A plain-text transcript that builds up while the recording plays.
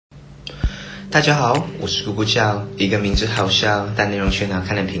大家好，我是咕咕叫，一个名字好笑但内容却难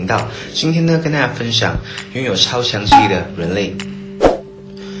看的频道。今天呢，跟大家分享拥有超强记忆的人类。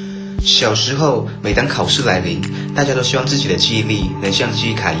小时候，每当考试来临，大家都希望自己的记忆力能像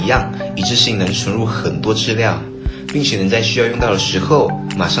记忆卡一样，一次性能存入很多资料，并且能在需要用到的时候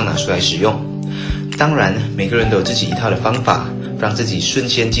马上拿出来使用。当然，每个人都有自己一套的方法，让自己瞬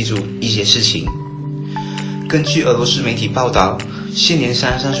间记住一些事情。根据俄罗斯媒体报道，现年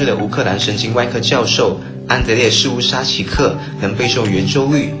33岁的乌克兰神经外科教授安德烈·施乌沙奇克能背诵圆周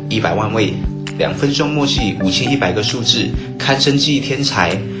率100万位，2分钟默记5100个数字，堪称记忆天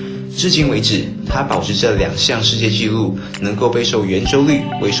才。至今为止，他保持这2项世界纪录，能够背诵圆周率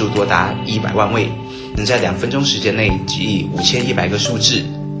位数多达100万位，能在2分钟时间内记忆5100个数字。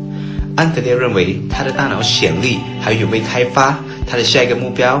安德烈认为他的大脑潜力还有未开发，他的下一个目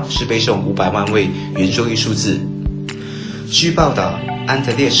标是背诵500万位圆周率数字。据报道，安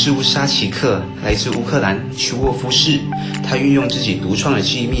德烈·施乌沙奇克来自乌克兰丘沃夫市，他运用自己独创的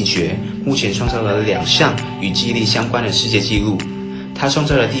记忆秘诀，目前创造了2项与记忆力相关的世界纪录。他创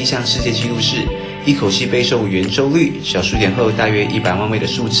造的第1项世界纪录是一口气背诵圆周率小数点后大约100万位的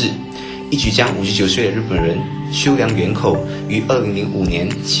数字，一举将59岁的日本人修良元口于2005年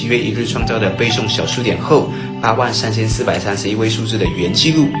7月1日创造的背诵小数点后83431位数字的原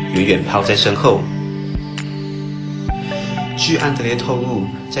纪录远远抛在身后。据安德烈透露，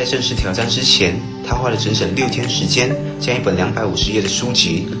在正式挑战之前，他花了整整6天时间，将一本250页的书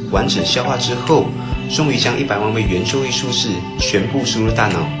籍完整消化之后，终于将100万位圆周率数字全部输入大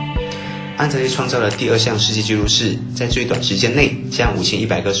脑。安德烈创造的第2项世界纪录是在最短时间内将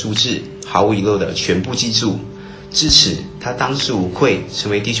5100个数字毫无遗漏的全部记住。至此，他当之无愧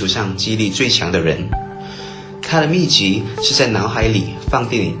成为地球上记忆力最强的人。他的秘籍是在脑海里放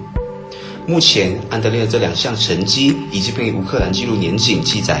电影。目前，安德烈的这2项成绩已经被乌克兰纪录年景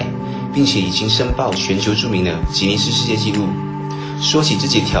记载，并且已经申报全球著名的吉尼斯世界纪录。说起自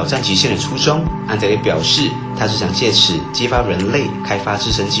己挑战极限的初衷，安德烈表示，他只想借此激发人类开发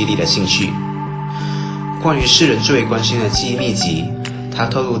自身记忆力的兴趣。关于世人最为关心的记忆秘籍，他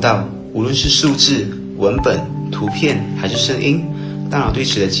透露到，无论是数字、文本、图片还是声音，大脑对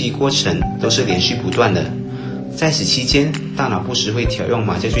此的记忆过程都是连续不断的。在此期间，大脑不时会挑用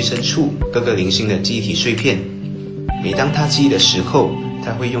马在最深处各个零星的记忆体碎片。每当他记忆的时候，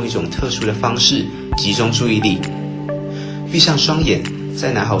他会用一种特殊的方式集中注意力。闭上双眼，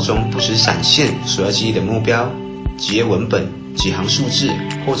在脑海中不时闪现所要记忆的目标，几页文本、几行数字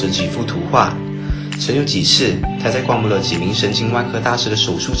或者几幅图画。曾有几次，他在观摩了几名神经外科大师的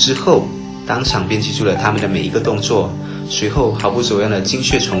手术之后，当场便记住了他们的每一个动作，随后毫不走样地精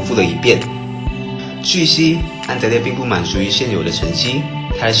确重复了一遍。据悉，安德烈并不满足于现有的成绩，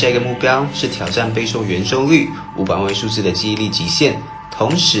他的下一个目标是挑战背诵圆周率500万位数字的记忆力极限。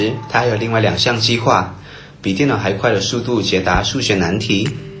同时，他还有另外2项计划：比电脑还快的速度解答数学难题，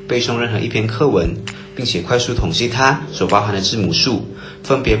背诵任何一篇课文，并且快速统计它所包含的字母数，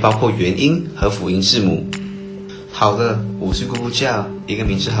分别包括元音和辅音字母。好了，我是咕咕叫，一个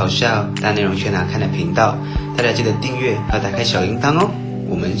名字好笑但内容却难看的频道，大家记得订阅和打开小铃铛哦。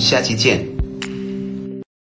我们下期见。